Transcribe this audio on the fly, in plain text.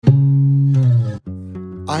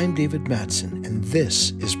I'm David Matson, and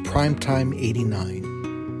this is Primetime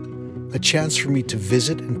 89. A chance for me to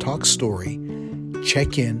visit and talk story,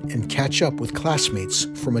 check in and catch up with classmates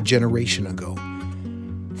from a generation ago,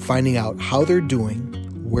 finding out how they're doing,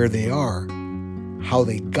 where they are, how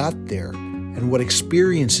they got there, and what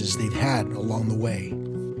experiences they've had along the way.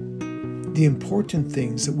 The important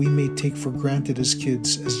things that we may take for granted as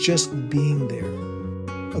kids as just being there.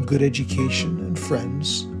 A good education and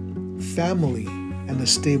friends, family, and a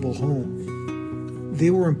stable home.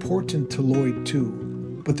 They were important to Lloyd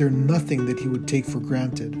too, but they're nothing that he would take for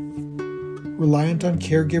granted. Reliant on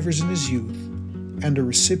caregivers in his youth, and a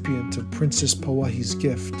recipient of Princess Pawahi's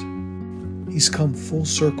gift, he's come full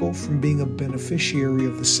circle from being a beneficiary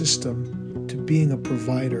of the system to being a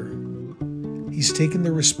provider. He's taken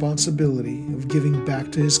the responsibility of giving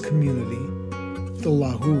back to his community, the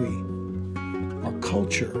Lahui, our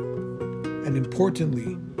culture, and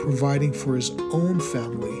importantly, providing for his own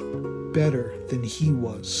family better than he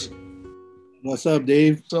was. What's up,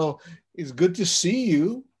 Dave? So it's good to see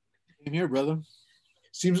you. I'm here, brother.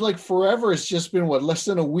 Seems like forever. It's just been, less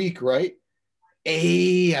than a week, right?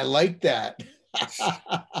 Hey, I like that.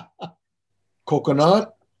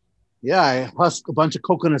 Coconut? Yeah, I husked a bunch of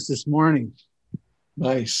coconuts this morning.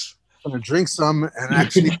 Nice. I'm going to drink some and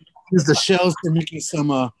actually use the shells for making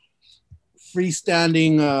some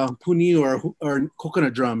freestanding puni or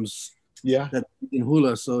coconut drums. Yeah. That in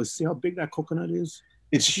hula. So see how big that coconut is?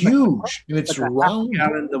 It's huge. And it's round.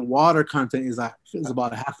 The water content is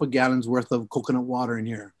about a half a gallon's worth of coconut water in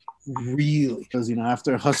here. Really? Because,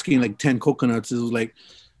 after husking like 10 coconuts, it was like,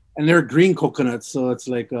 and they're green coconuts. So it's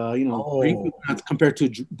like, green coconuts compared to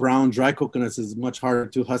brown dry coconuts is much harder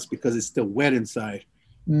to husk because it's still wet inside.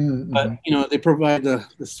 Mm-hmm. But, they provide the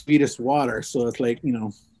sweetest water. So it's like,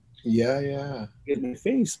 Yeah. Get my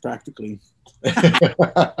face practically.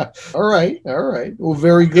 All right. Well,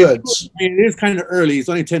 very good. It is kind of early. It's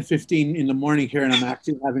only 10:15 in the morning here, and I'm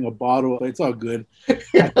actually having a bottle. It's all good. I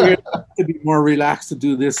figured to be more relaxed to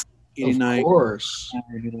do this 89. Of course.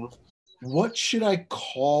 What should I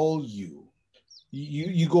call you?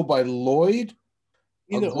 You go by Lloyd?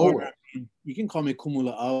 Either or. You can call me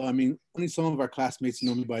Kumula'au. Only some of our classmates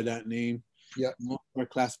know me by that name. Yeah. Most of our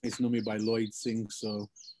classmates know me by Lloyd Singh.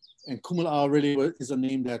 And Kumula'au really is a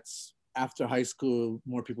name that's after high school,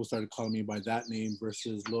 more people started calling me by that name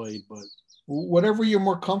versus Lloyd. But whatever you're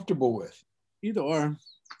more comfortable with. Either or.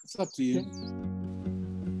 It's up to you.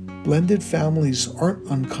 Blended families aren't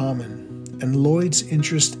uncommon. And Lloyd's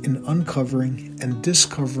interest in uncovering and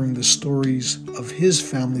discovering the stories of his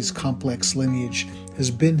family's complex lineage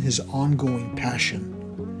has been his ongoing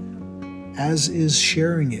passion, as is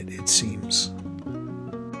sharing it seems.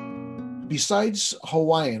 Besides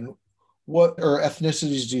Hawaiian, what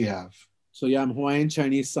ethnicities do you have? So yeah, I'm Hawaiian,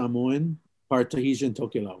 Chinese, Samoan, part Tahitian,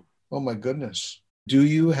 Tokelau. Oh my goodness. Do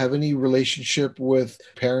you have any relationship with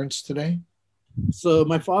parents today? So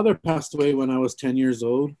my father passed away when I was 10 years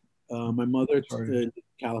old. My mother in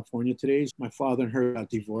California today. My father and her got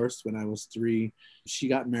divorced when I was 3. She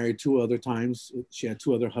got married 2 other times. She had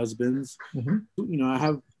 2 other husbands. Mm-hmm. I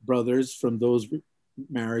have brothers from those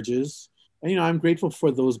marriages. And, I'm grateful for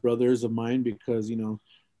those brothers of mine because,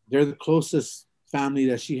 they're the closest family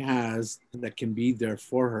that she has that can be there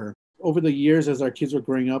for her. Over the years, as our kids were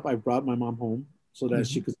growing up, I brought my mom home so that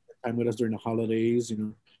she could spend time with us during the holidays,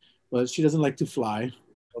 But she doesn't like to fly.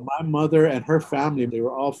 My mother and her family, they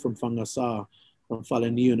were all from Whangasā, from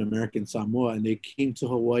Falenio in American Samoa, and they came to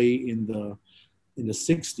Hawaii in the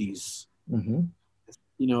 60s.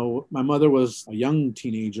 Mm-hmm. My mother was a young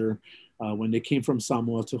teenager when they came from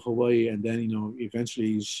Samoa to Hawaii, and then,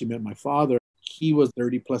 eventually she met my father. He was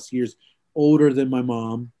 30 plus years older than my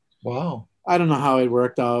mom. Wow. I don't know how it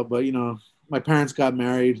worked out, but, my parents got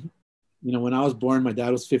married. When I was born, my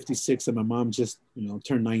dad was 56 and my mom just,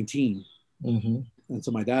 turned 19. Mm-hmm. And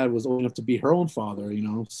so my dad was old enough to be her own father,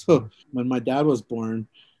 So when my dad was born,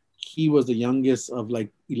 he was the youngest of like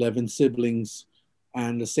 11 siblings.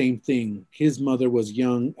 And the same thing, his mother was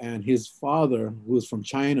young and his father, who was from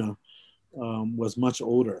China, was much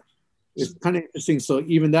older. It's kind of interesting. So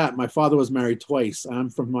even that, my father was married twice. I'm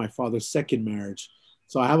from my father's second marriage.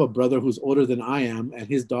 So I have a brother who's older than I am, and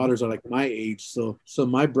his daughters are like my age. So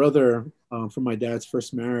my brother from my dad's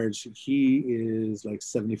first marriage, he is like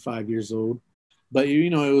 75 years old. But,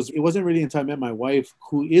 it wasn't really until I met my wife,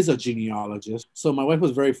 who is a genealogist. So my wife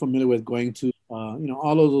was very familiar with going to,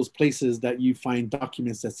 all of those places that you find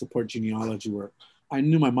documents that support genealogy work. I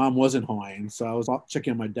knew my mom wasn't Hawaiian, so I was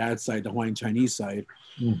checking on my dad's side, the Hawaiian Chinese side.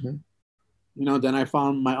 Mm-hmm. Then I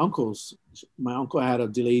found my uncles. My uncle had a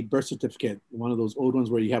delayed birth certificate, one of those old ones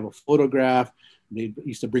where you have a photograph, They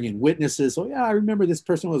used to bring in witnesses. So yeah, I remember this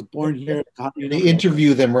person was born here. They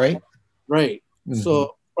interview them, right? Right. Mm-hmm.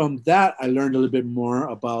 So from that, I learned a little bit more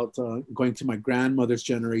about going to my grandmother's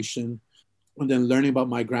generation, and then learning about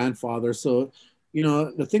my grandfather. So,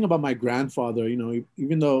 the thing about my grandfather,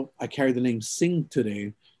 even though I carry the name Singh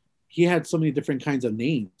today, he had so many different kinds of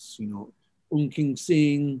names, King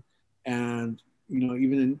Singh, and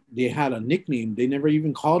even they had a nickname. They never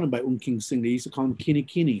even called him by King Singh. They used to call him Kini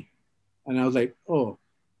Kini. And I was like, oh,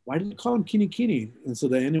 why did they call him Kini Kini? And so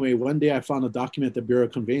then anyway, one day I found a document at the Bureau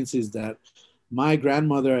of Conveyances that my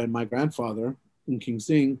grandmother and my grandfather, King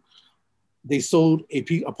Singh, they sold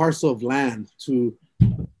a parcel of land to,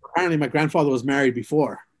 apparently my grandfather was married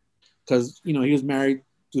before, because, he was married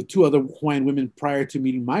to 2 other Hawaiian women prior to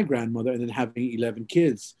meeting my grandmother and then having 11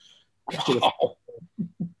 kids. Wow.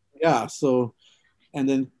 Yeah. So, and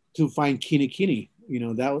then to find Kini Kini,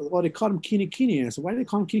 that was, well, they called him Kini Kini. And I said, why did they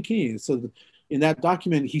call him Kini Kini? So in that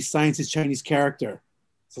document, he signs his Chinese character.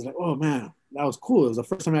 So I was like, oh man, that was cool. It was the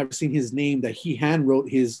first time I ever seen his name, that he hand wrote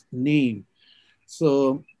his name.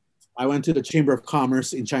 So I went to the Chamber of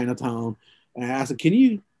Commerce in Chinatown and I asked him, can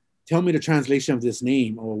you tell me the translation of this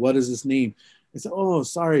name, or what is this name? He said, oh,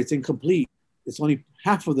 sorry, it's incomplete. It's only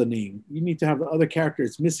half of the name. You need to have the other character.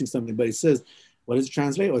 It's missing something. But it says, what does it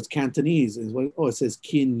translate? Oh, it's Cantonese. It says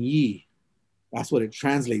Kin Yi. That's what it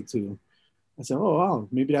translates to. I said, oh, wow,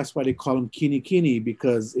 maybe that's why they call him Kini Kini,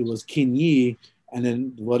 because it was Kin Yi and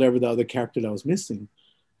then whatever the other character that was missing.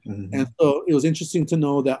 Mm-hmm. And so it was interesting to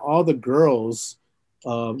know that all the girls,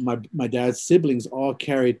 my dad's siblings, all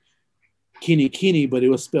carried Kini Kini, but it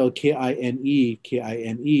was spelled Kine,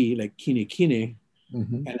 like Kini Kini.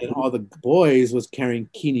 Mm-hmm. And then all the boys was carrying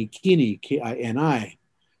Kini Kini, Kini.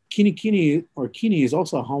 Kini Kini, or Kini, is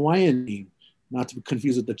also a Hawaiian name, not to be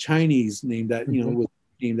confused with the Chinese name that, was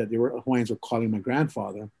the name that Hawaiians were calling my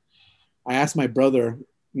grandfather. I asked my brother,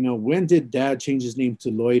 when did Dad change his name to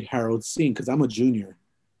Lloyd Harold Singh? Because I'm a junior.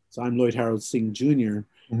 So I'm Lloyd Harold Singh Jr.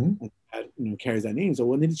 Mm-hmm. And Dad, carries that name. So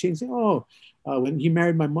when did he change it? When he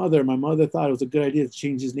married my mother thought it was a good idea to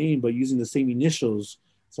change his name, but using the same initials.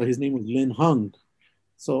 So his name was Lin Hung.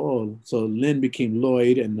 So Lin became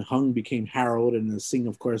Lloyd and Hung became Harold, and the Singh,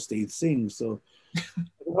 of course, stayed Singh. So,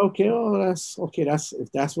 okay, that's okay.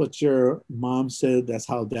 If that's what your mom said, that's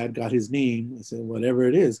how Dad got his name. I said, whatever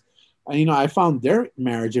it is. And, I found their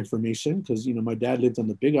marriage information because, my dad lived on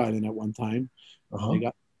the Big Island at one time.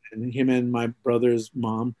 And him and my brother's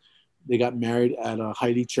mom, they got married at a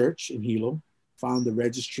Haile Church in Hilo. Found the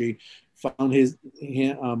registry, found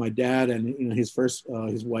my dad and his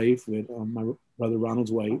wife with my brother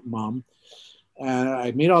Ronald's wife, mom. And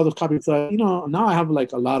I made all the copies. Now I have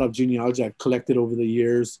like a lot of genealogy I've collected over the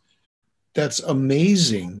years. That's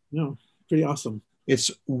amazing. Pretty awesome. It's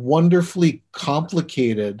wonderfully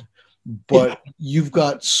complicated, but you've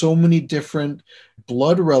got so many different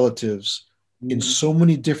blood relatives in so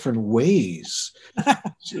many different ways. I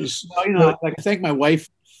thank my wife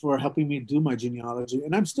for helping me do my genealogy,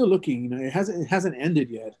 and I'm still looking. It hasn't ended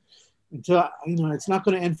yet. Until it's not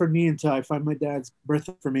going to end for me until I find my dad's birth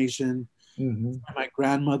information, my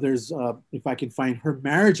grandmother's. If I can find her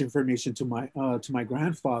marriage information to my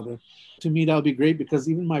grandfather, to me that would be great, because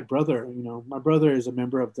even my brother, my brother is a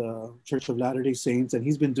member of the Church of Latter-day Saints, and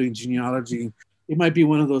he's been doing genealogy. It might be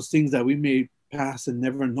one of those things that we may pass and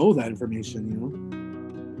never know that information.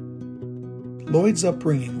 Lloyd's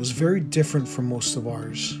upbringing was very different from most of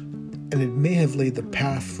ours, and it may have laid the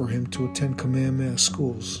path for him to attend Kamehameha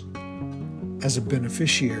schools as a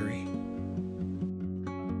beneficiary.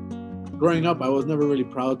 Growing up, I was never really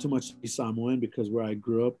proud too much to be Samoan, because where I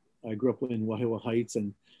grew up in Wahiawa Heights,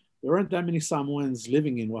 and there weren't that many Samoans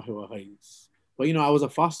living in Wahiawa Heights. But, I was a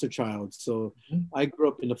foster child, so I grew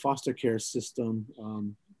up in the foster care system.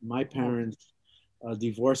 My parents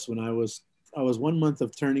divorced when I was 1 month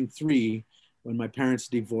of turning 3 when my parents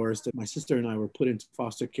divorced. My sister and I were put into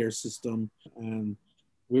foster care system, and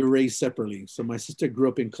we were raised separately. So my sister grew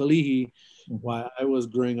up in Kalihi, while I was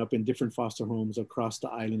growing up in different foster homes across the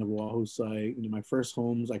island of Oahu. So my first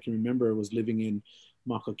homes I can remember was living in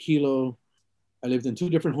Makakilo. I lived in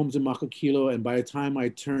 2 different homes in Makakilo, and by the time I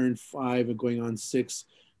turned 5 and going on 6,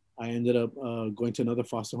 I ended up going to another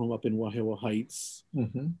foster home up in Wahiawa Heights.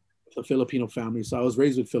 A Filipino family. So I was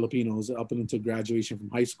raised with Filipinos up until graduation from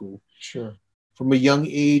high school. Sure. From a young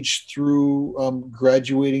age through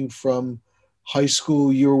graduating from high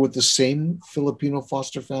school, you were with the same Filipino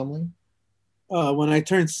foster family? When I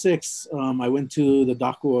turned 6, I went to the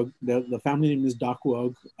Dakuag. The family name is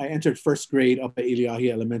Dakuag. I entered first grade up at Iliahi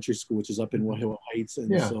Elementary School, which is up in Wahiawa Heights.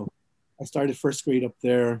 And so I started first grade up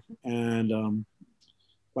there. And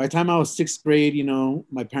By the time I was sixth grade, you know,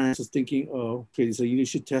 my parents was thinking, oh, okay, so you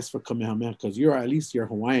should test for Kamehameha because you're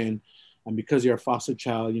Hawaiian. And because you're a foster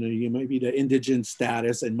child, you know, you might be the indigent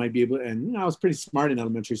status and might be able, and, you know, I was pretty smart in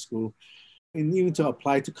elementary school. And even to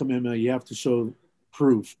apply to Kamehameha, you have to show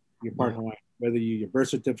proof you're part Hawaiian, whether your birth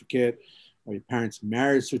certificate or your parents'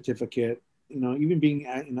 marriage certificate. You know, even being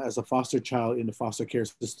as a foster child in the foster care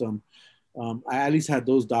system, I at least had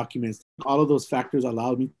those documents. All of those factors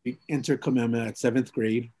allowed me to enter Kamehameha at seventh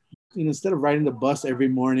grade. You know, instead of riding the bus every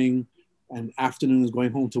morning and afternoons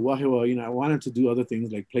going home to Wahiawa, you know, I wanted to do other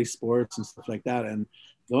things like play sports and stuff like that. And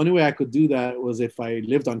the only way I could do that was if I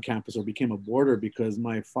lived on campus or became a boarder, because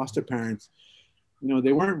my foster parents, you know,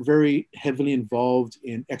 they weren't very heavily involved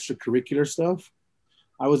in extracurricular stuff.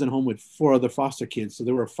 I was at home with 4 other foster kids. So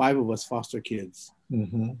there were 5 of us foster kids.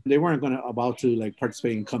 Mm-hmm. They weren't about to like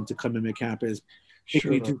participate and come to Kamehameha campus, take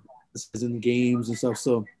me to classes and games and stuff.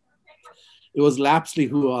 So it was Lapsley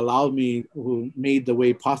who made the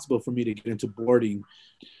way possible for me to get into boarding.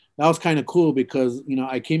 That was kind of cool because, you know,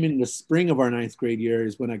 I came in the spring of our 9th grade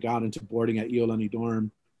years when I got into boarding at Iolani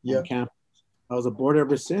Dorm on campus. I was a boarder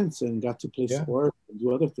ever since and got to play sports and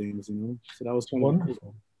do other things, you know. So that was kind of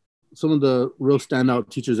wonderful. Some of the real standout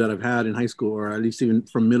teachers that I've had in high school, or at least even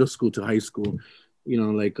from middle school to high school, you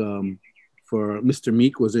know, like for Mr.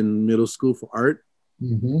 Meek was in middle school for art.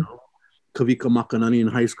 Mm-hmm. Kavika Makanani in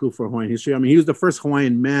high school for Hawaiian history. I mean, he was the first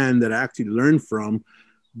Hawaiian man that I actually learned from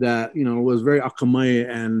that, you know, was very akamai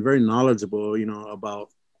and very knowledgeable, you know,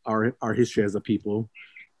 about our history as a people.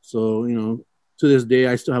 So, you know, to this day,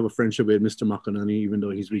 I still have a friendship with Mr. Makanani, even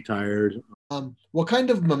though he's retired. What kind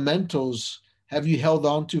of mementos have you held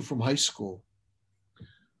on to from high school?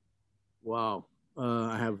 Wow.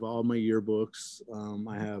 I have all my yearbooks.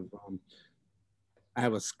 I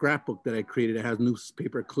have a scrapbook that I created. It has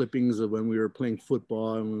newspaper clippings of when we were playing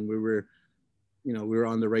football and when we were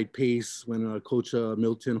on the right pace when Coach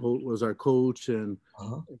Milton Holt was our coach. And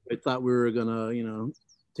I thought we were going to, you know,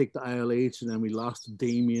 take the ILH, and then we lost to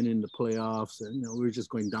Damien in the playoffs. And, you know, we were just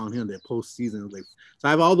going downhill in the postseason. So I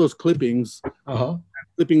have all those clippings.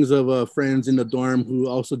 Clippings of friends in the dorm who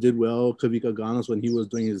also did well. Kavika Ganos when he was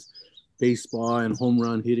doing his baseball and home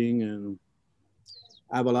run hitting, and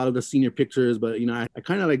I have a lot of the senior pictures, but, you know, I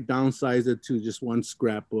kind of like downsized it to just one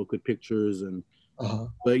scrapbook with pictures. And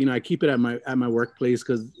but, you know, I keep it at my workplace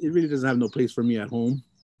because it really doesn't have no place for me at home.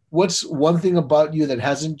 What's one thing about you that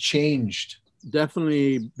hasn't changed?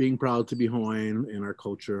 Definitely being proud to be Hawaiian in our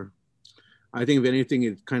culture. I think if anything,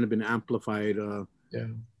 it's kind of been amplified. You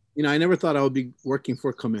know, I never thought I would be working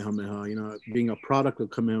for Kamehameha. You know, being a product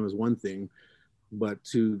of Kamehameha is one thing, but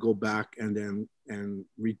to go back and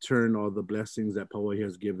return all the blessings that Pauahi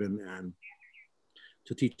has given and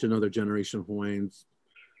to teach another generation of Hawaiians,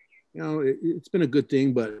 you know, it's been a good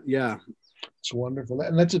thing. But yeah, it's wonderful,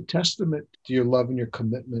 and that's a testament to your love and your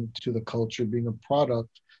commitment to the culture, being a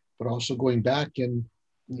product, but also going back and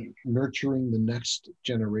nurturing the next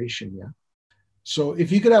generation. Yeah. So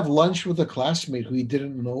if you could have lunch with a classmate who you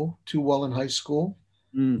didn't know too well in high school,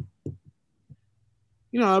 you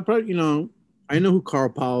know, I'll probably, you know, I know who Carl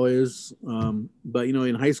Powell is, but, you know,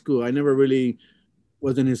 in high school, I never really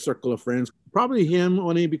was in his circle of friends. Probably him,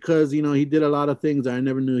 only because, you know, he did a lot of things. I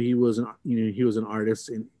never knew he was an artist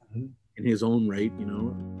in his own right, you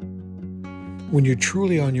know. When you're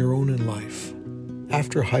truly on your own in life,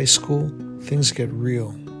 after high school, things get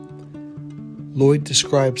real. Lloyd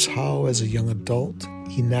describes how, as a young adult,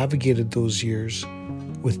 he navigated those years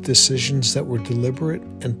with decisions that were deliberate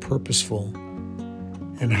and purposeful,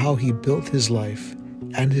 and how he built his life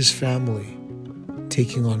and his family,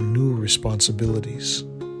 taking on new responsibilities.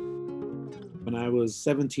 When I was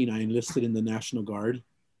 17, I enlisted in the National Guard.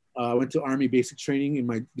 I went to Army basic training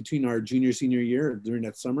between our senior year during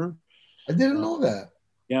that summer. I didn't know that.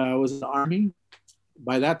 Yeah, I was in the Army.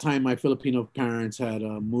 By that time, my Filipino parents had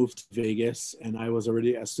moved to Vegas, and I was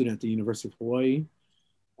already a student at the University of Hawaii.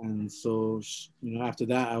 And so, you know, after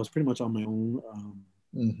that, I was pretty much on my own.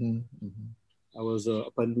 I was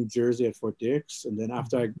up in New Jersey at Fort Dix. And then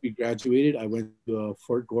after we graduated, I went to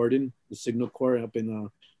Fort Gordon, the Signal Corps up in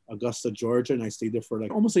Augusta, Georgia. And I stayed there for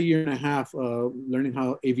like almost a year and a half, learning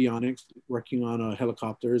how avionics, working on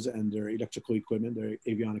helicopters and their electrical equipment, their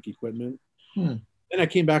avionic equipment. Then I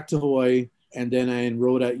came back to Hawaii, and then I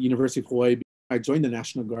enrolled at University of Hawaii. I joined the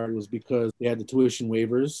National Guard was because they had the tuition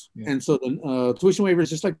waivers. And so the tuition waivers,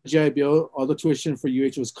 just like the GI Bill, all the tuition for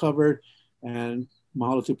UH was covered. And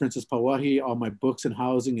mahalo to Princess Pauahi, all my books and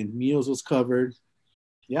housing and meals was covered.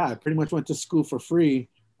 Yeah, I pretty much went to school for free.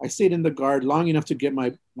 I stayed in the Guard long enough to get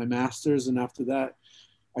my master's. And after that,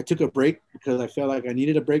 I took a break because I felt like I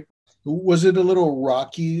needed a break. Was it a little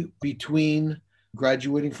rocky between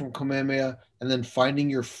graduating from Kamehameha and then finding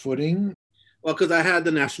your footing? Well, because I had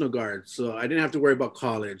the National Guard, so I didn't have to worry about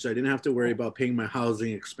college. I didn't have to worry about paying my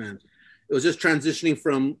housing expense. It was just transitioning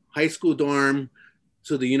from high school dorm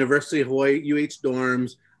to the University of Hawaii UH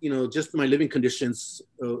dorms, just my living conditions,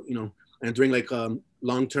 and during like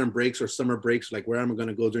long-term breaks or summer breaks, like where am I going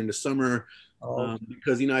to go during the summer?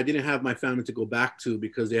 Because, I didn't have my family to go back to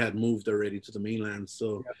because they had moved already to the mainland.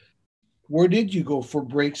 So where did you go for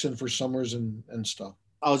breaks and for summers and stuff?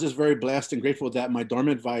 I was just very blessed and grateful that my dorm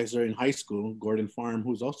advisor in high school, Gordon Farm,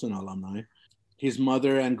 who's also an alumni, his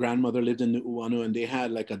mother and grandmother lived in Nu'uanu, and they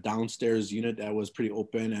had like a downstairs unit that was pretty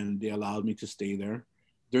open, and they allowed me to stay there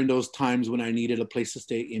during those times when I needed a place to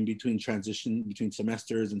stay in between transition between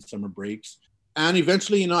semesters and summer breaks. And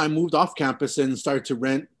eventually, I moved off campus and started to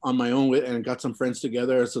rent on my own and got some friends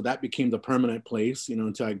together. So that became the permanent place,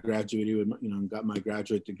 until I graduated with, and got my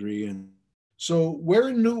graduate degree. And so where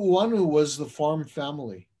in Nu'uanu was the Farm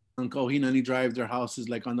family? On Kohinani Drive, their house is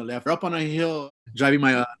like on the left. We're up on a hill, driving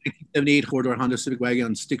my 1978 four-door Honda Civic wagon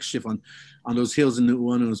on stick shift on those hills in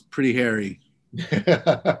Nu'uanu. It was pretty hairy.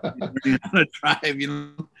 Learning how to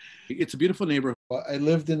drive, It's a beautiful neighborhood. I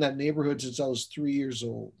lived in that neighborhood since I was 3 years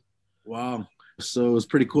old. Wow. So it was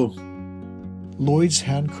pretty cool. Lloyd's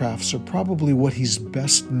handcrafts are probably what he's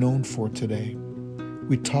best known for today.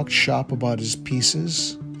 We talked shop about his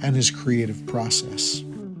pieces and his creative process.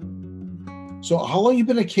 So how long have you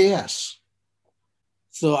been at KS?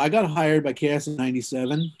 So I got hired by KS in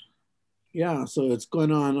 97. Yeah, so it's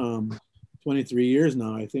going on 23 years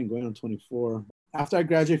now, I think, going on 24. After I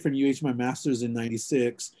graduated from UH, my master's in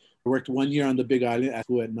 96, I worked 1 year on the Big Island at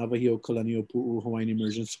Navahio Kalaniʻopuʻu Hawaiian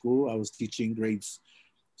Immersion School. I was teaching grades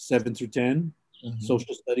 7 through 10,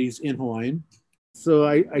 social studies in Hawaiian. So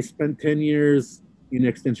I spent 10 years in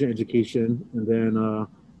extension education. And then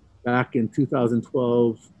back in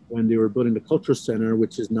 2012, when they were building the Cultural Center,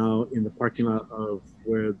 which is now in the parking lot of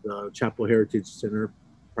where the Chapel Heritage Center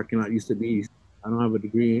parking lot used to be. I don't have a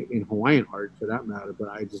degree in Hawaiian art for that matter, but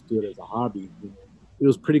I just do it as a hobby. It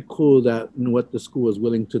was pretty cool that what the school was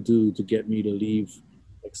willing to do to get me to leave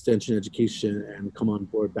extension education and come on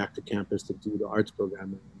board back to campus to do the arts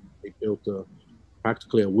program. They built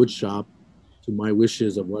practically a wood shop to my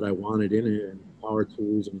wishes of what I wanted in it, and power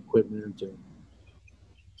tools and equipment. And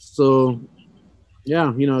so,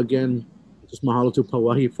 yeah, again, just mahalo to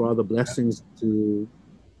Pauahi for all the blessings to,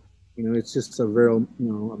 it's just a very,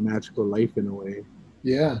 a magical life in a way.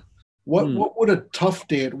 Yeah. What would a tough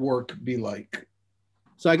day at work be like?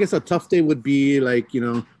 So I guess a tough day would be like,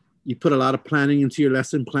 you put a lot of planning into your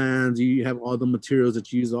lesson plans. You have all the materials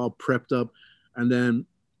that you use all prepped up, and then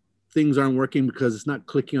things aren't working because it's not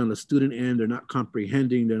clicking on the student end. They're not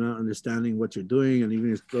comprehending. They're not understanding what you're doing. And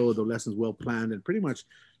even though the lesson's well planned and pretty much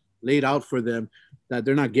laid out for them, that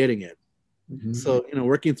they're not getting it. So,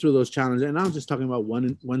 working through those challenges, and I'm just talking about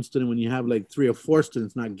one student when you have like 3 or 4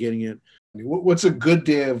 students not getting it. What's a good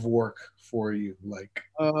day of work for you like?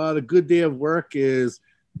 The good day of work is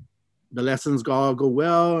the lessons all go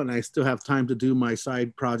well, and I still have time to do my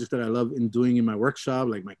side projects that I love doing in my workshop,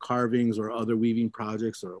 like my carvings or other weaving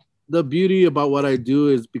projects. Or the beauty about what I do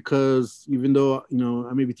is because even though,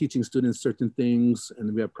 I may be teaching students certain things,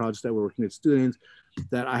 and we have projects that we're working with students,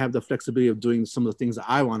 that I have the flexibility of doing some of the things that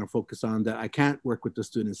I want to focus on that I can't work with the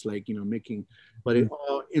students, like, making, but it's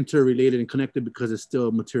all interrelated and connected because it's still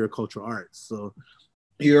material cultural arts. So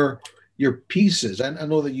your pieces, and I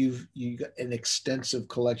know that you got an extensive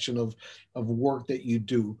collection of work that you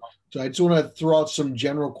do. So I just want to throw out some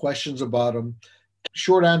general questions about them.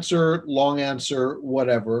 Short answer, long answer,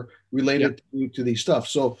 whatever, related to these stuff.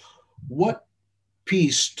 So what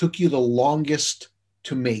piece took you the longest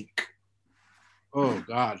to make? Oh,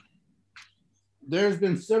 God. There's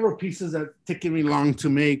been several pieces that taken me long to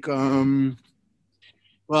make. Well,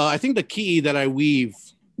 I think the key that I weave,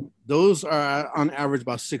 those are on average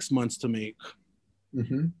about 6 months to make.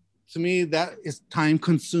 To me, that is time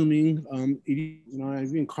consuming.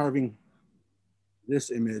 I've been carving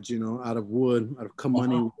this image, out of wood, out of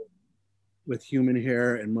kamani, with human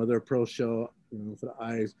hair and mother of pearl shell, for the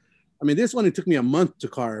eyes. I mean, this one, it took me a month to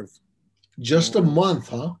carve. Just a month,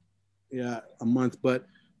 huh? Yeah, a month. But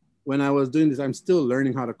when I was doing this, I'm still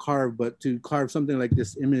learning how to carve, but to carve something like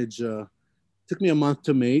this image took me a month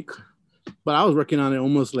to make. But I was working on it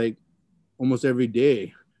almost every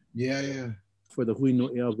day. Yeah. For the Hui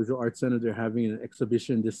No'ea Visual Arts Center, they're having an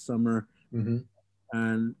exhibition this summer.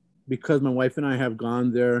 And because my wife and I have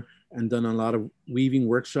gone there and done a lot of weaving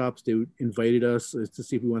workshops, they invited us to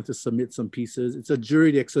see if we want to submit some pieces. It's a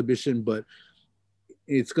juried exhibition, but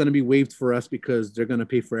it's going to be waived for us because they're going to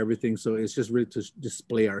pay for everything. So it's just really to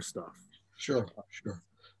display our stuff. Sure.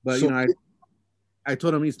 But, so I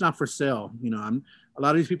told him it's not for sale. I'm a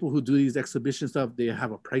lot of these people who do these exhibition stuff, they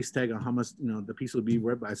have a price tag on how much, the piece will be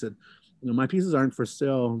worth. But I said, my pieces aren't for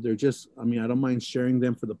sale. They're just, I don't mind sharing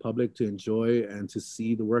them for the public to enjoy and to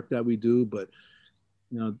see the work that we do. But,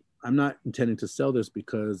 I'm not intending to sell this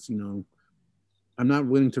because, I'm not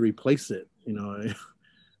willing to replace it, Yeah,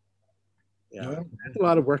 it's a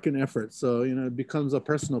lot of work and effort. So, it becomes a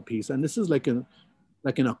personal piece. And this is like an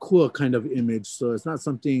Akua kind of image. So it's not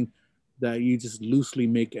something that you just loosely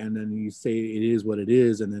make and then you say it is what it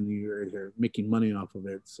is, and then you're making money off of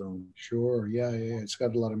it. So sure, yeah, it's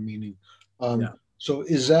got a lot of meaning. So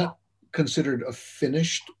is that considered a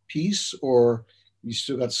finished piece, or you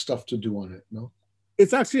still got stuff to do on it? No,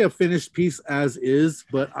 it's actually a finished piece as is,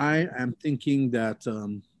 but I am thinking that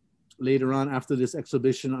later on after this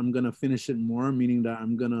exhibition, I'm gonna finish it more, meaning that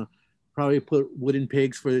I'm gonna probably put wooden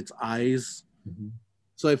pegs for its eyes. Mm-hmm.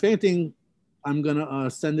 So if anything, I'm gonna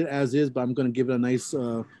send it as is, but I'm gonna give it a nice,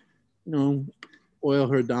 oil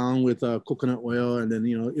her down with coconut oil, and then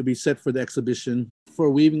it'll be set for the exhibition.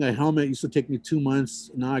 For weaving a helmet, it used to take me 2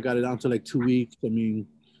 months. Now I got it down to like 2 weeks.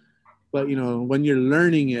 But when you're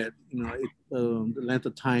learning it, the length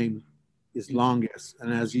of time is longest,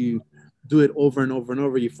 and as you do it over and over and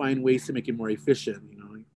over, you find ways to make it more efficient.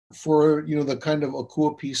 For the kind of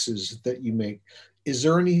Akua pieces that you make, is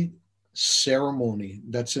there any ceremony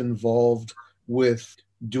that's involved with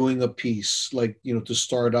doing a piece, like to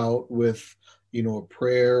start out with a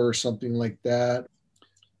prayer or something like that?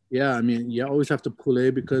 Yeah, you always have to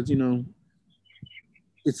pull because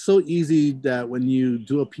it's so easy that when you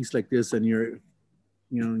do a piece like this and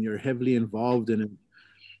you're heavily involved in it,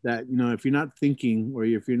 that if you're not thinking, or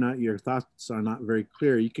if your thoughts are not very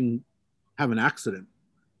clear, you can have an accident.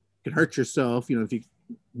 You can hurt yourself. If you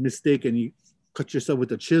mistake and you cut yourself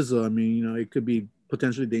with a chisel, it could be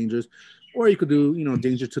potentially dangerous. Or you could do,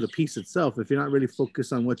 danger to the piece itself if you're not really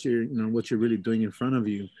focused on what you're really doing in front of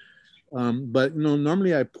you. But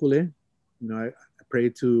normally I pule, I pray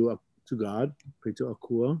to God, pray to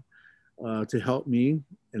Akua to help me,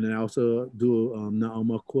 and then I also do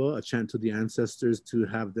Na'aumakua, a chant to the ancestors to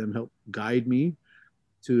have them help guide me,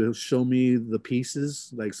 to show me the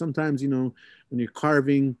pieces. Like sometimes, when you're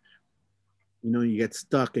carving, you get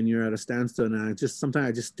stuck and you're at a standstill, and sometimes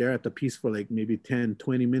I just stare at the piece for like maybe 10,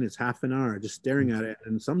 20 minutes, half an hour, just staring at it.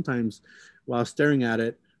 And sometimes while staring at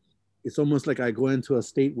it, it's almost like I go into a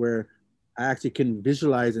state where I actually can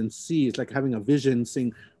visualize and see. It's like having a vision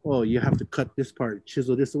saying, oh, you have to cut this part,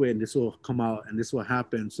 chisel this away, and this will come out and this will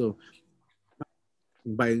happen. So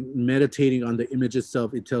by meditating on the image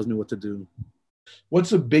itself, it tells me what to do.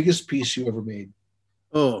 What's the biggest piece you ever made?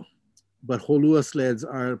 Oh, but holua sleds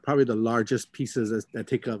are probably the largest pieces that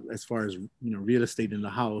take up as far as real estate in the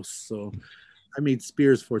house. So I made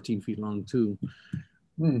spears 14 feet long too.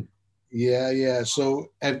 Yeah.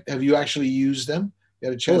 So have you actually used them? You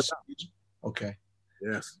had a chance to use them? Okay.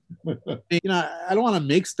 Yes. I don't want to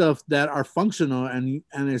make stuff that are functional and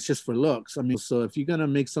it's just for looks. So if you're gonna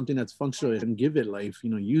make something that's functional and give it life,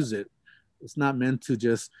 use it. It's not meant to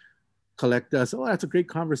just collect us. Oh, that's a great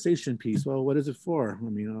conversation piece. Well, what is it for?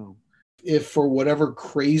 If for whatever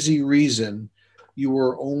crazy reason you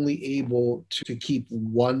were only able to keep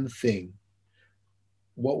one thing,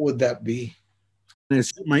 what would that be? And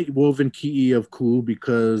it's my woven ki'i of Ku,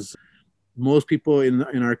 because most people in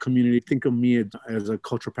our community think of me as a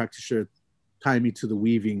cultural practitioner, tie me to the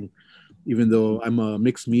weaving, even though I'm a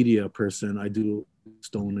mixed media person. I do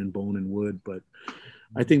stone and bone and wood, but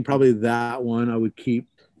I think probably that one I would keep.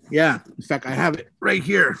 Yeah, in fact, I have it right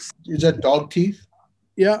here. Is that dog teeth?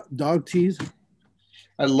 Yeah, dog teeth.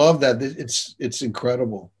 I love that. It's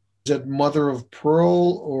incredible. Is that mother of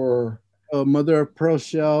pearl or? Mother of pearl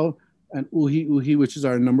shell and uhi, which is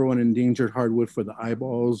our number one endangered hardwood for the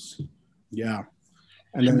eyeballs. Yeah.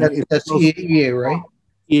 And then that's EAEA, right?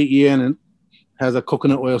 EAEA, and it has a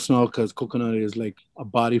coconut oil smell because coconut is like a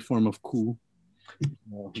body form of Ku.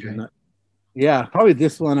 Okay. Yeah, probably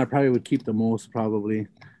this one I probably would keep the most, probably,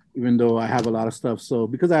 even though I have a lot of stuff. So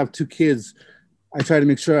because I have 2 kids, I try to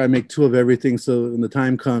make sure I make 2 of everything. So when the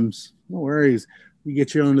time comes, no worries. You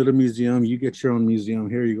get your own little museum. You get your own museum.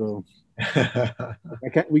 Here you go.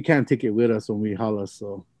 We can't take it with us when we holla.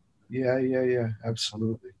 So yeah,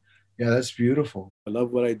 absolutely. Yeah, that's beautiful. I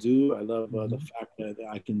love what I do. I love the fact that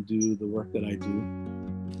I can do the work that I do.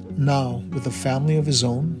 Now, with a family of his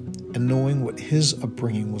own and knowing what his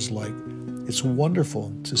upbringing was like, it's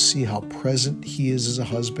wonderful to see how present he is as a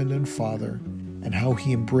husband and father, and how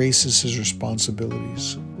he embraces his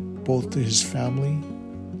responsibilities, both to his family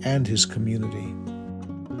and his community.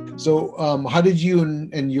 So how did you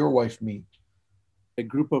and your wife meet? A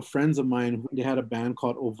group of friends of mine, they had a band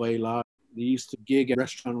called Ovaila. they used to gig at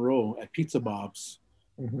Restaurant Row at Pizza Bob's.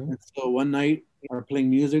 And so one night we were playing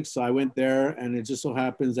music, so I went there, and it just so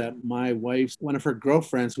happens that my wife's, one of her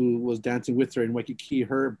girlfriends who was dancing with her in Waikiki,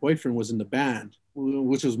 her boyfriend was in the band,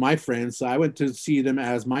 which was my friend. So I went to see them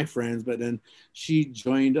as my friends, but then she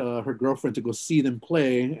joined her girlfriend to go see them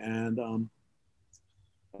play. And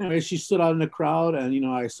anyway, she stood out in the crowd, and, you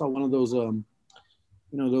know, I saw one of those, you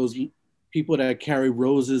know, those people that carry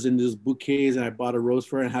roses in these bouquets, and I bought a rose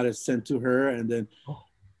for her and had it sent to her. And then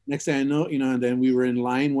next thing I know, you know, and then we were in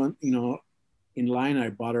line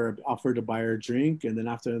I offered to buy her a drink. And then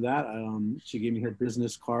after that, she gave me her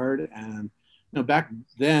business card. And, you know, back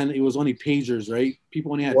then it was only pagers, right?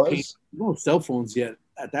 People only had pagers, no cell phones yet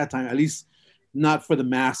at that time, at least not for the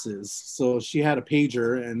masses. So she had a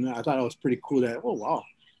pager, and I thought it was pretty cool that, oh, wow,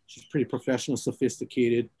 she's pretty professional,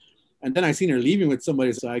 sophisticated. And then I seen her leaving with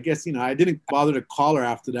somebody. So I guess, you know, I didn't bother to call her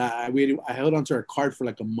after that. I held onto her card for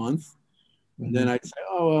like a month. And then I said,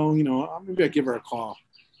 oh, well, you know, maybe I'll give her a call.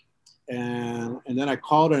 And then I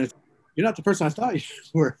called her, and you're not the person I thought you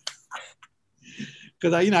were.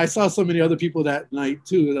 Because I saw so many other people that night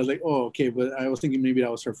too. And I was like, oh, okay. But I was thinking maybe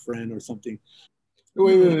that was her friend or something.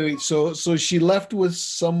 Wait. So she left with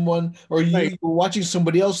someone, or you were watching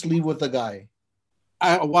somebody else leave with a guy?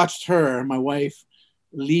 I watched her, my wife,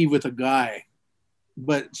 leave with a guy.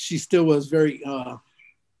 But she still was very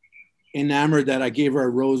enamored that I gave her a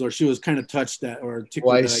rose, or she was kind of touched that, or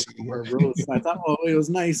tickled that I gave her a rose. So I thought, oh, it was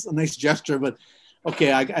nice, a nice gesture, but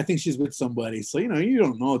okay, I think she's with somebody. So, you know, you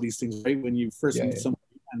don't know these things, right? When you first meet somebody.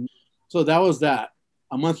 And so that was that.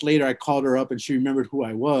 A month later, I called her up, and she remembered who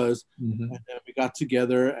I was. And then we got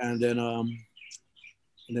together, and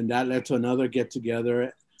then that led to another get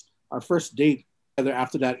together. Our first date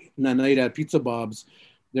after that night at Pizza Bob's,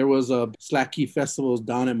 there was a Slack Key Festival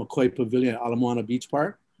down at McCoy Pavilion at Ala Moana Beach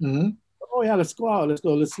Park. Oh yeah, let's go out. Let's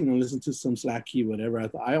listen to some Slack Key, whatever.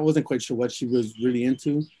 I wasn't quite sure what she was really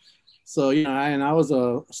into. So, you know, I was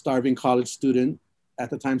a starving college student at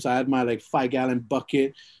the time. So I had my like 5-gallon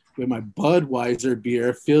bucket with my Budweiser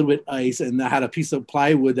beer filled with ice. And I had a piece of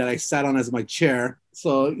plywood that I sat on as my chair.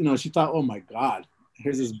 So, you know, she thought, oh my God,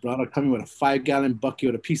 here's this brother coming with a 5-gallon bucket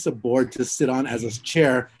with a piece of board to sit on as a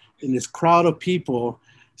chair in this crowd of people.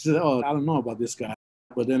 She said, oh, I don't know about this guy.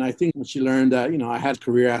 But then I think she learned that, you know, I had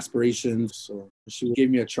career aspirations. So she gave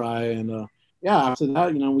me a try. And after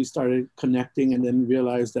that, you know, we started connecting, and then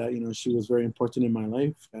realized that, you know, she was very important in my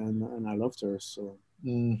life, and I loved her. So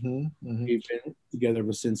we've been together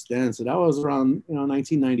ever since then. So that was around, you know,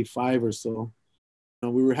 1995 or so. You know,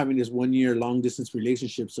 we were having this 1-year long distance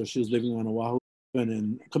relationship. So she was living on Oahu,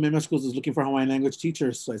 and Kamehameha Schools was looking for Hawaiian language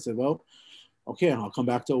teachers. So I said, well, okay, I'll come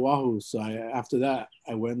back to Oahu. So after that,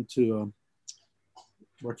 I went to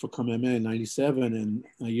worked for Kamehameha in 97. And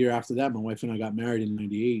a year after that, my wife and I got married in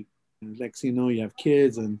 98. And next thing you know, you have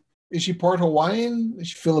kids. And is she part Hawaiian? Is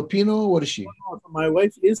she Filipino? What is she? My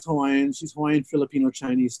wife is Hawaiian. She's Hawaiian, Filipino,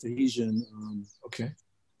 Chinese, Tahitian. Okay.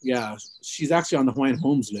 Yeah, she's actually on the Hawaiian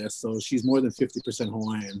Homes list. So she's more than 50%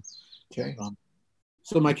 Hawaiian. Okay.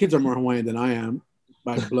 So my kids are more Hawaiian than I am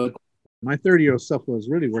by blood. My 30-year-old self was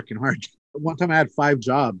really working hard. One time I had 5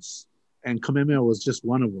 jobs, and Kamehameha was just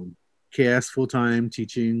one of them. KS full-time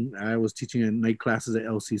teaching. I was teaching in night classes at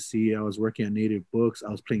LCC. I was working at Native Books.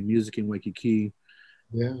 I was playing music in Waikiki.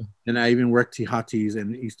 Yeah. And I even worked Tihatis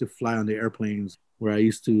and used to fly on the airplanes, where I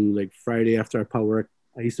used to, like, Friday after I probably work,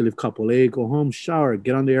 I used to leave Kapolei, go home, shower,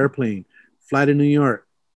 get on the airplane, fly to New York.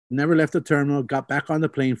 Never left the terminal, got back on the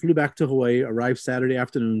plane, flew back to Hawaii, arrived Saturday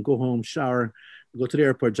afternoon, go home, shower, go to the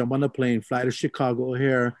airport, jump on the plane, fly to Chicago,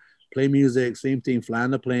 O'Hare, play music, same thing, fly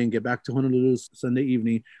on the plane, get back to Honolulu Sunday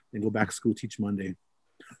evening, then go back to school, teach Monday.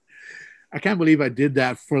 I can't believe I did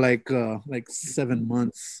that for like 7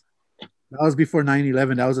 months. That was before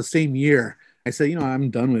 9/11. That was the same year. I said, you know, I'm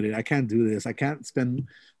done with it. I can't do this. I can't spend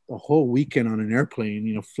the whole weekend on an airplane,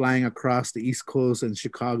 you know, flying across the East Coast and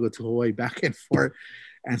Chicago to Hawaii back and forth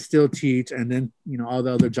and still teach. And then, you know, all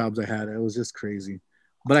the other jobs I had, it was just crazy.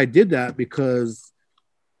 But I did that because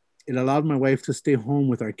it allowed my wife to stay home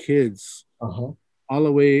with our kids all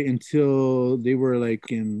the way until they were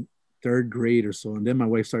like in 3rd grade or so. And then my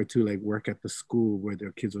wife started to like work at the school where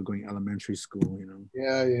their kids were going elementary school, you know.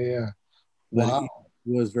 Yeah. But wow.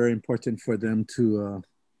 It was very important for them to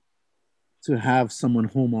have someone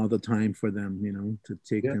home all the time for them, you know, to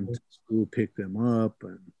take them to school, pick them up.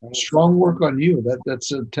 And strong work on you.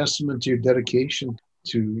 That's a testament to your dedication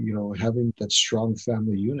to, you know, having that strong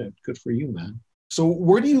family unit. Good for you, man. So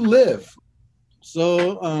where do you live?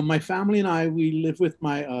 So my family and I, we live with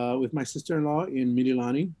my sister-in-law in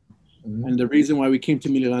Mililani. And the reason why we came to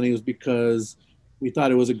Mililani was because we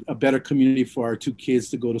thought it was a better community for our two kids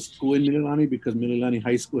to go to school in Mililani because Mililani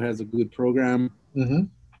High School has a good program. Mm-hmm.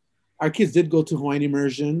 Our kids did go to Hawaiian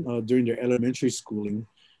immersion during their elementary schooling.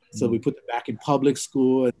 So we put them back in public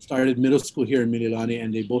school and started middle school here in Mililani,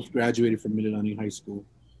 and they both graduated from Mililani High School.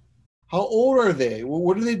 How old are they?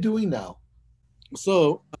 What are they doing now?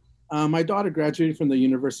 So my daughter graduated from the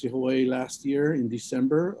University of Hawaii last year in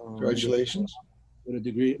December. Congratulations. With a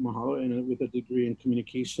degree, mahalo, and with a degree in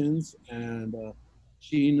communications. And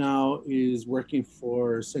she now is working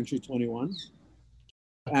for Century 21.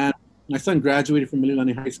 And my son graduated from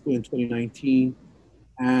Mililani High School in 2019,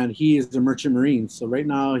 and he is a merchant marine. So right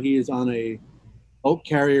now he is on a boat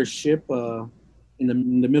carrier ship in the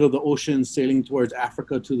middle of the ocean, sailing towards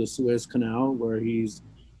Africa to the Suez Canal, where he's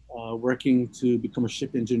working to become a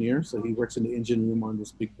ship engineer. So he works in the engine room on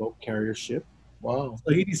this big boat carrier ship. Wow.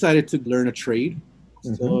 So he decided to learn a trade.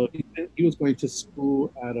 Mm-hmm. So he was going to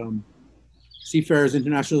school at Seafarers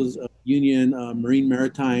International Union Marine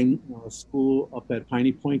Maritime School up at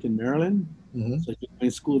Piney Point in Maryland. Mm-hmm. So he's going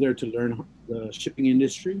to school there to learn the shipping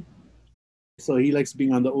industry. So he likes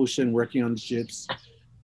being on the ocean, working on ships.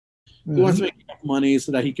 Mm-hmm. He wants to make enough money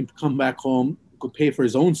so that he can come back home, could pay for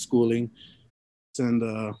his own schooling,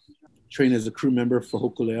 and train as a crew member for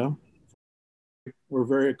Hokulea. We're a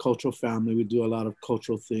very cultural family. We do a lot of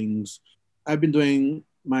cultural things. I've been doing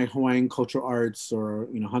my Hawaiian cultural arts or,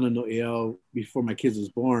 Hana no Eo before my kids was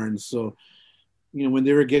born. So, when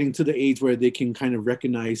they were getting to the age where they can kind of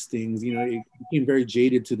recognize things, it became very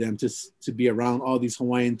jaded to them to be around all these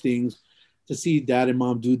Hawaiian things, to see dad and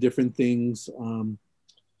mom do different things.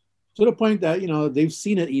 To the point that, they've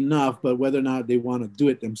seen it enough, but whether or not they want to do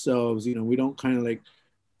it themselves, we don't kind of like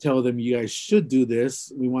tell them you guys should do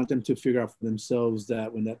this. We want them to figure out for themselves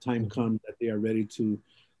that when that time comes that they are ready to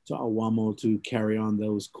awamo, to carry on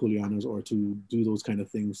those kuleanas or to do those kind of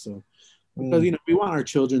things. So because we want our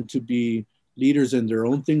children to be leaders in their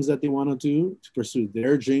own things that they want to do, to pursue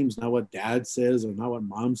their dreams, not what dad says or not what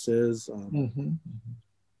mom says. And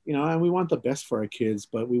we want the best for our kids,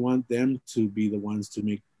 but we want them to be the ones to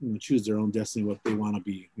make choose their own destiny, what they want to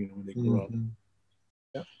be when they grow up.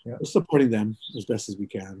 Yeah. We're supporting them as best as we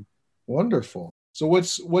can. Wonderful. So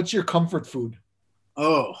what's your comfort food?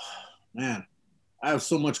 Oh man, I have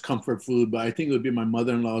so much comfort food, but I think it would be my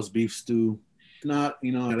mother-in-law's beef stew. If not,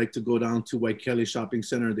 I like to go down to Waikele Shopping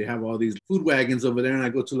Center. They have all these food wagons over there, and I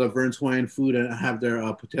go to Laverne's Hawaiian Food and I have their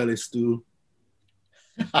patele stew.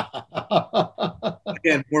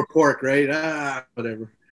 Again, more pork, right?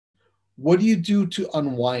 Whatever. What do you do to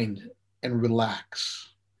unwind and relax?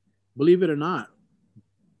 Believe it or not,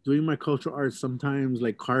 doing my cultural arts, sometimes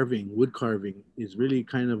like wood carving is really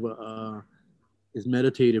kind of is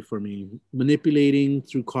meditative for me. Manipulating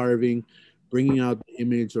through carving, bringing out the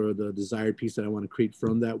image or the desired piece that I want to create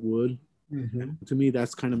from that wood. Mm-hmm. To me,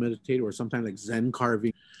 that's kind of meditative, or sometimes like Zen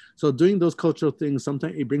carving. So doing those cultural things,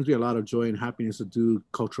 sometimes it brings me a lot of joy and happiness to do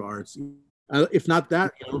cultural arts. If not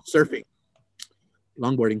that, surfing,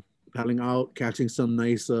 longboarding, paddling out, catching some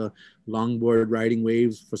nice longboard riding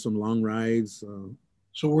waves for some long rides.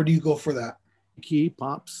 So where do you go for that? Key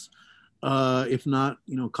pops. If not,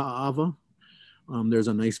 Ka'ava. There's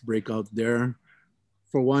a nice breakout there.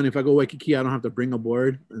 For one, if I go Waikiki, I don't have to bring a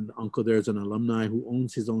board. And the uncle there's an alumni who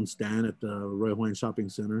owns his own stand at the Royal Hawaiian Shopping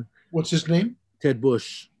Center. What's his name? Ted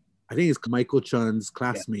Bush. I think he's Michael Chun's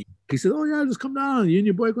classmate. Yeah. He said, "Oh yeah, just come down. You and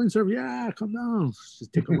your boy going surf? Yeah, come down.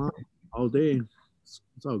 Just take him out all day.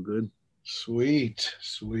 It's all good." Sweet.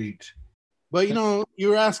 But you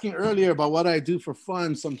were asking earlier about what I do for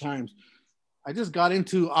fun sometimes. I just got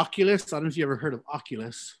into Oculus. I don't know if you ever heard of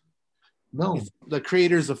Oculus. No. The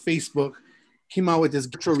creators of Facebook came out with this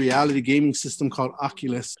virtual reality gaming system called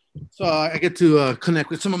Oculus. So I get to connect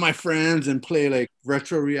with some of my friends and play like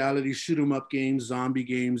virtual reality, shoot 'em up games, zombie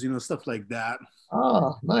games, stuff like that.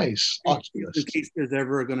 Ah, nice. Oculus. In case there's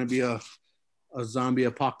ever going to be a zombie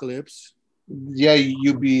apocalypse. Yeah,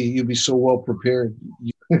 you'd be so well prepared.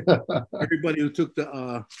 Everybody who took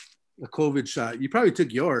the COVID shot, you probably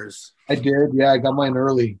took yours. I did. Yeah, I got mine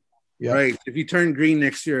early. Yeah. Right. If you turn green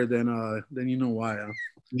next year, then you know why.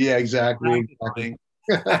 Yeah, exactly.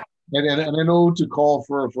 and I know to call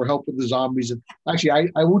for help with the zombies. Actually,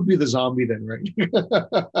 I would be the zombie then, right?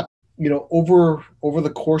 Over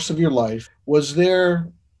the course of your life, was there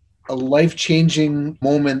a life-changing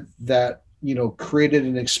moment that created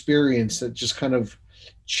an experience that just kind of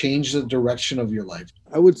changed the direction of your life?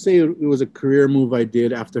 I would say it was a career move I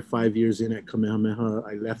did after 5 years in at Kamehameha.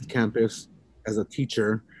 I left campus as a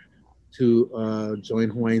teacher to join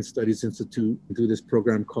Hawaiian Studies Institute and do this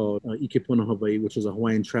program called Ike Puna Hawaii, which was a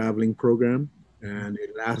Hawaiian traveling program. and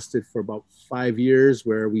it lasted for about 5 years,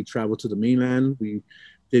 where we traveled to the mainland. We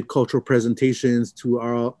did cultural presentations to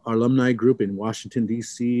our alumni group in Washington,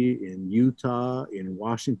 D.C., in Utah, in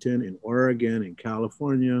Washington, in Oregon, in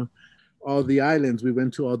California, all the islands. We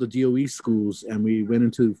went to all the DOE schools, and we went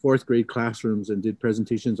into fourth grade classrooms and did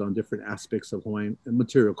presentations on different aspects of Hawaiian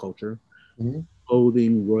material culture,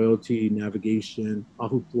 clothing, royalty, navigation,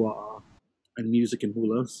 ahupua'a, and music and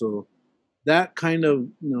hula. So that kind of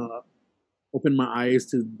opened my eyes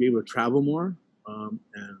to be able to travel more,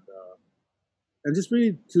 and just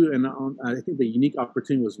really I think the unique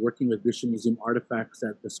opportunity was working with Bishop Museum artifacts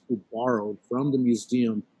that the school borrowed from the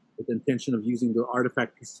museum, with the intention of using the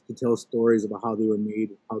artifact pieces to tell stories about how they were made,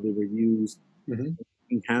 how they were used, and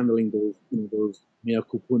handling those mea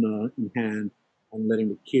kupuna in hand, and letting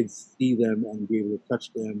the kids see them and be able to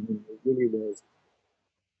touch them. It really was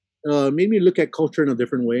made me look at culture in a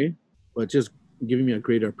different way, but just giving me a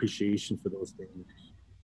greater appreciation for those things.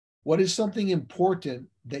 What is something important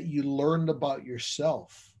that you learned about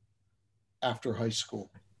yourself after high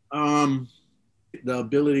school? The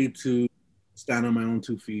ability to stand on my own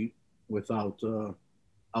 2 feet without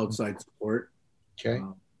outside support. Okay.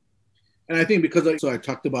 And I think because I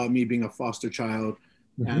talked about me being a foster child,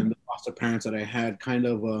 and the foster parents that I had kind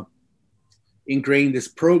of ingrained this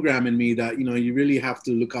program in me that, you really have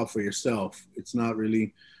to look out for yourself. It's not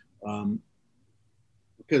really,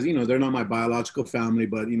 because, they're not my biological family,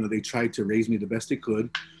 but, they tried to raise me the best they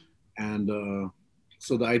could. And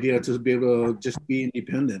so the idea to be able to just be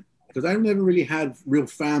independent, because I never really had real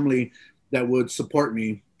family that would support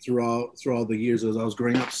me throughout the years as I was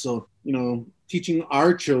growing up. So, teaching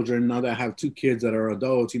our children, now that I have 2 kids that are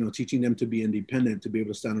adults, teaching them to be independent, to be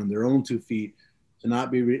able to stand on their own 2 feet, to not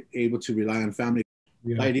be able to rely on family.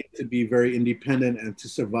 Yeah. The idea to be very independent and to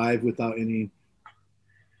survive without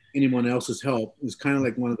anyone else's help is kind of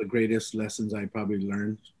like one of the greatest lessons I probably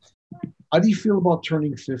learned. How do you feel about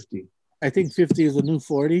turning 50? I think 50 is the new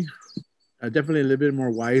 40. Definitely a little bit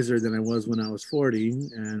more wiser than I was when I was 40,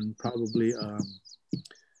 and probably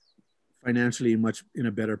financially much in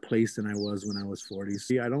a better place than I was when I was 40.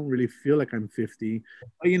 See, I don't really feel like I'm 50.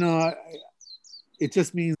 It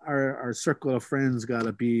just means our circle of friends got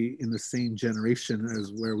to be in the same generation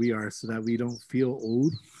as where we are, so that we don't feel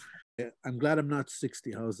old. I'm glad I'm not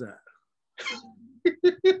 60. How's that?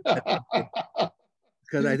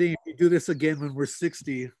 Because I think if we do this again when we're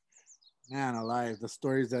 60, man alive, the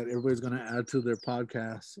stories that everybody's going to add to their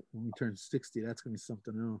podcast when we turn 60, that's going to be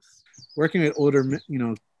something else. Working with older,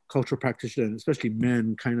 cultural practitioners, especially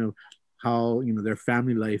men, kind of how, their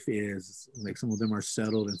family life is. Like, some of them are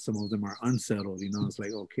settled and some of them are unsettled, it's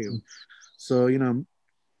like, okay. So, I'm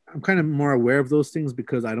kind of more aware of those things,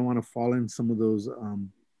 because I don't want to fall in some of those,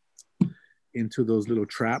 into those little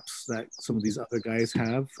traps that some of these other guys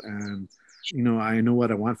have. And, I know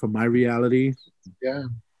what I want for my reality. Yeah.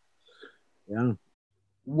 Yeah.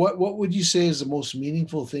 What would you say is the most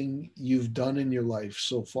meaningful thing you've done in your life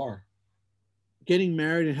so far? Getting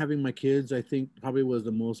married and having my kids, I think, probably was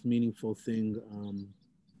the most meaningful thing.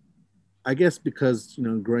 I guess because,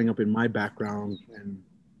 growing up in my background and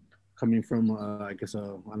coming from, I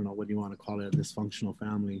don't know what you want to call it, a dysfunctional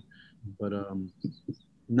family, but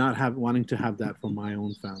not wanting to have that for my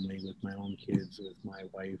own family, with my own kids, with my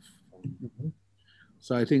wife.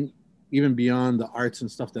 So I think even beyond the arts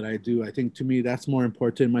and stuff that I do, I think to me that's more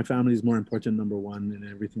important. My family is more important, number one, in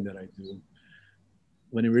everything that I do.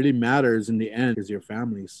 When it really matters in the end is your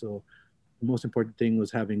family. So the most important thing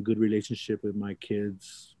was having good relationship with my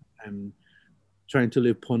kids and trying to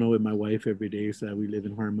live pono with my wife every day, so that we live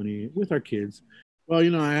in harmony with our kids. Well,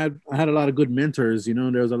 I had a lot of good mentors. There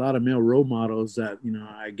was a lot of male role models that,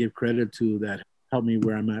 I give credit to, that helped me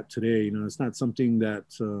where I'm at today. It's not something that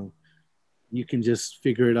you can just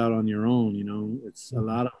figure it out on your own. It's a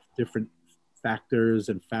lot of different factors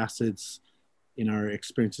and facets in our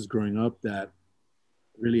experiences growing up that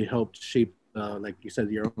really helped shape, like you said,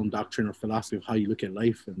 your own doctrine or philosophy of how you look at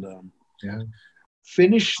life. And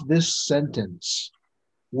Finish this sentence.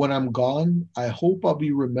 When I'm gone, I hope I'll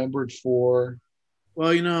be remembered for.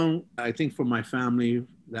 Well, I think for my family,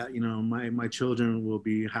 that, my children will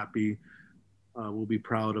be happy, will be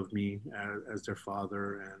proud of me as their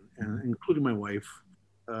father, and including my wife.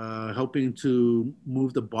 Helping to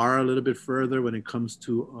move the bar a little bit further when it comes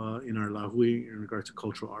to in our lahui in regards to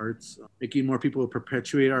cultural arts, making more people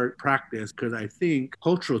perpetuate our practice, because I think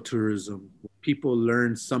cultural tourism, people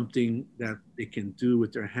learn something that they can do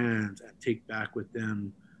with their hands and take back with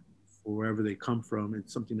them for wherever they come from.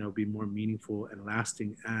 It's something that will be more meaningful and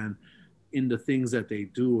lasting, and in the things that they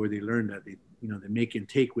do or they learn, that they they make and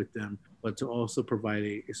take with them, but to also provide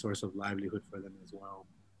a source of livelihood for them as well.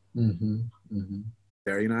 Mm-hmm. Mm-hmm.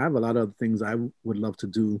 There, I have a lot of things I would love to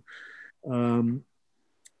do. Throwing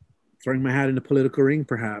my hat in the political ring,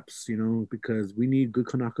 perhaps, because we need good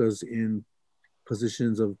Kanakas in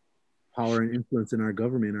positions of power and influence in our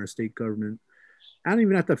government, our state government, and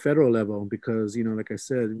even at the federal level, because, like I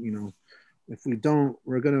said, if we don't,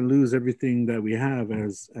 we're going to lose everything that we have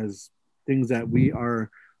as things that we are,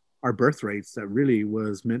 our birthrights that really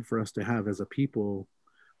was meant for us to have as a people.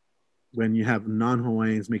 When you have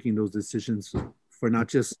non-Hawaiians making those decisions for not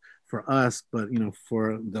just for us, but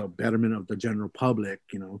for the betterment of the general public,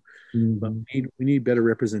 Mm-hmm. but we need better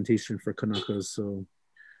representation for Kanakas. So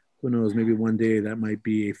who knows, maybe one day that might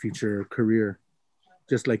be a future career,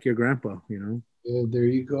 just like your grandpa, Yeah, there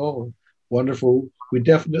you go. Wonderful. We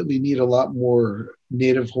definitely need a lot more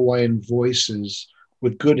Native Hawaiian voices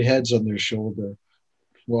with good heads on their shoulder.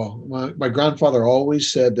 Well, my grandfather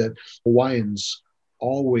always said that Hawaiians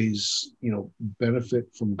always, benefit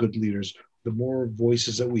from good leaders. The more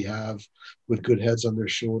voices that we have with good heads on their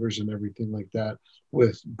shoulders and everything like that,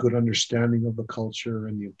 with good understanding of the culture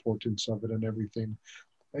and the importance of it and everything,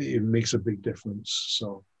 it makes a big difference.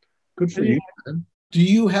 So good for you, man. Do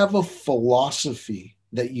you have a philosophy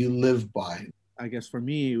that you live by? I guess for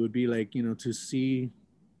me, it would be like, to see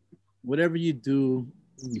whatever you do,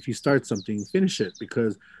 if you start something, finish it,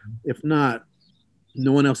 because if not,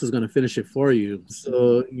 no one else is going to finish it for you.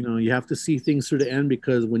 So, you have to see things through the end,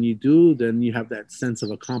 because when you do, then you have that sense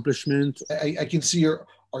of accomplishment. I can see your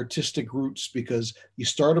artistic roots, because you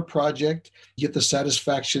start a project, you get the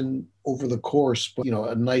satisfaction over the course, but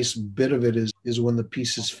a nice bit of it is when the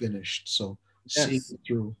piece is finished. So see it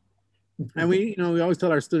through. And we always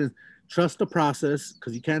tell our students, trust the process,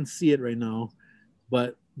 because you can't see it right now,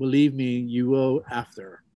 but believe me, you will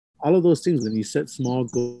after. All of those things, when you set small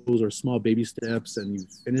goals or small baby steps and you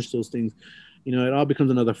finish those things, it all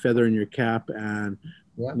becomes another feather in your cap, and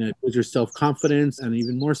it builds your self-confidence, and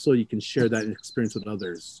even more so, you can share that experience with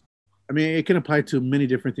others. I mean, it can apply to many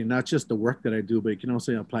different things, not just the work that I do, but it can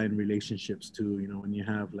also apply in relationships too. When you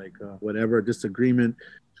have like whatever disagreement,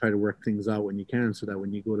 try to work things out when you can, so that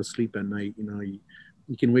when you go to sleep at night,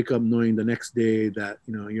 you can wake up knowing the next day that,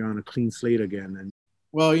 you're on a clean slate again. And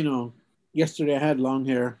well, yesterday I had long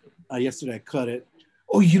hair. Yesterday I cut it.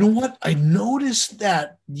 Oh, you know what? I noticed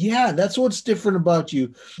that. Yeah, that's what's different about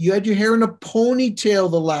you. You had your hair in a ponytail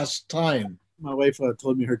the last time. My wife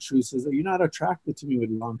told me her truth. Says, you're not attracted to me with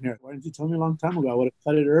long hair. Why didn't you tell me a long time ago? I would have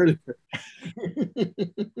cut it earlier.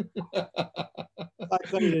 I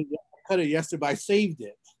cut it yesterday, but I saved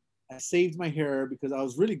it. I saved my hair because I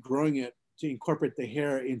was really growing it to incorporate the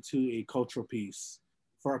hair into a cultural piece.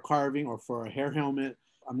 For a carving or for a hair helmet,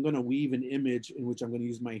 I'm going to weave an image in which I'm going to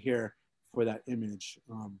use my hair for that image.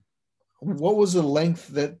 What was the length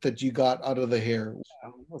that you got out of the hair?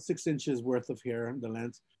 6 inches worth of hair, the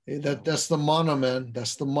length. Hey, that's the mana, man.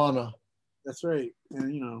 That's the mana. That's right.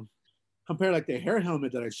 And, compare like the hair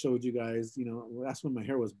helmet that I showed you guys, that's when my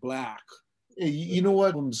hair was black. Hey, you know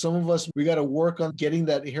what? Some of us, we got to work on getting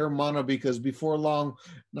that hair mana, because before long,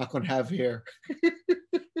 not going to have hair.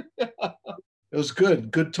 It was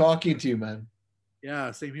good. Good talking to you, man.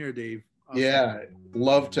 Yeah, same here, Dave. Awesome. Yeah,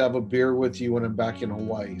 love to have a beer with you when I'm back in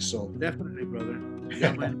Hawaii. So definitely, brother.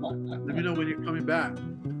 Yeah, let me know when you're coming back.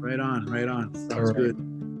 Right on. Sounds good.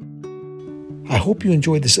 I hope you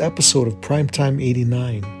enjoyed this episode of Primetime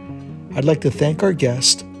 89. I'd like to thank our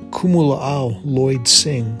guest, Kumula'au Lloyd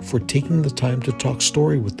Singh, for taking the time to talk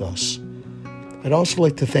story with us. I'd also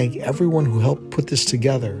like to thank everyone who helped put this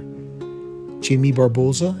together: Jamie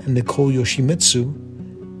Barboza and Nicole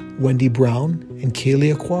Yoshimitsu, Wendy Brown, and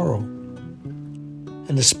Kaylee Aquaro.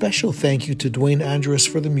 And a special thank you to Dwayne Andrus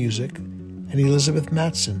for the music, and Elizabeth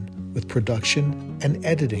Matson with production and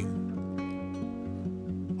editing.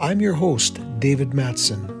 I'm your host, David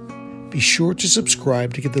Matson. Be sure to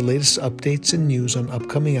subscribe to get the latest updates and news on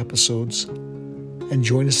upcoming episodes, and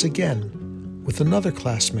join us again with another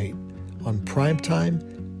classmate on Primetime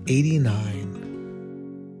 89.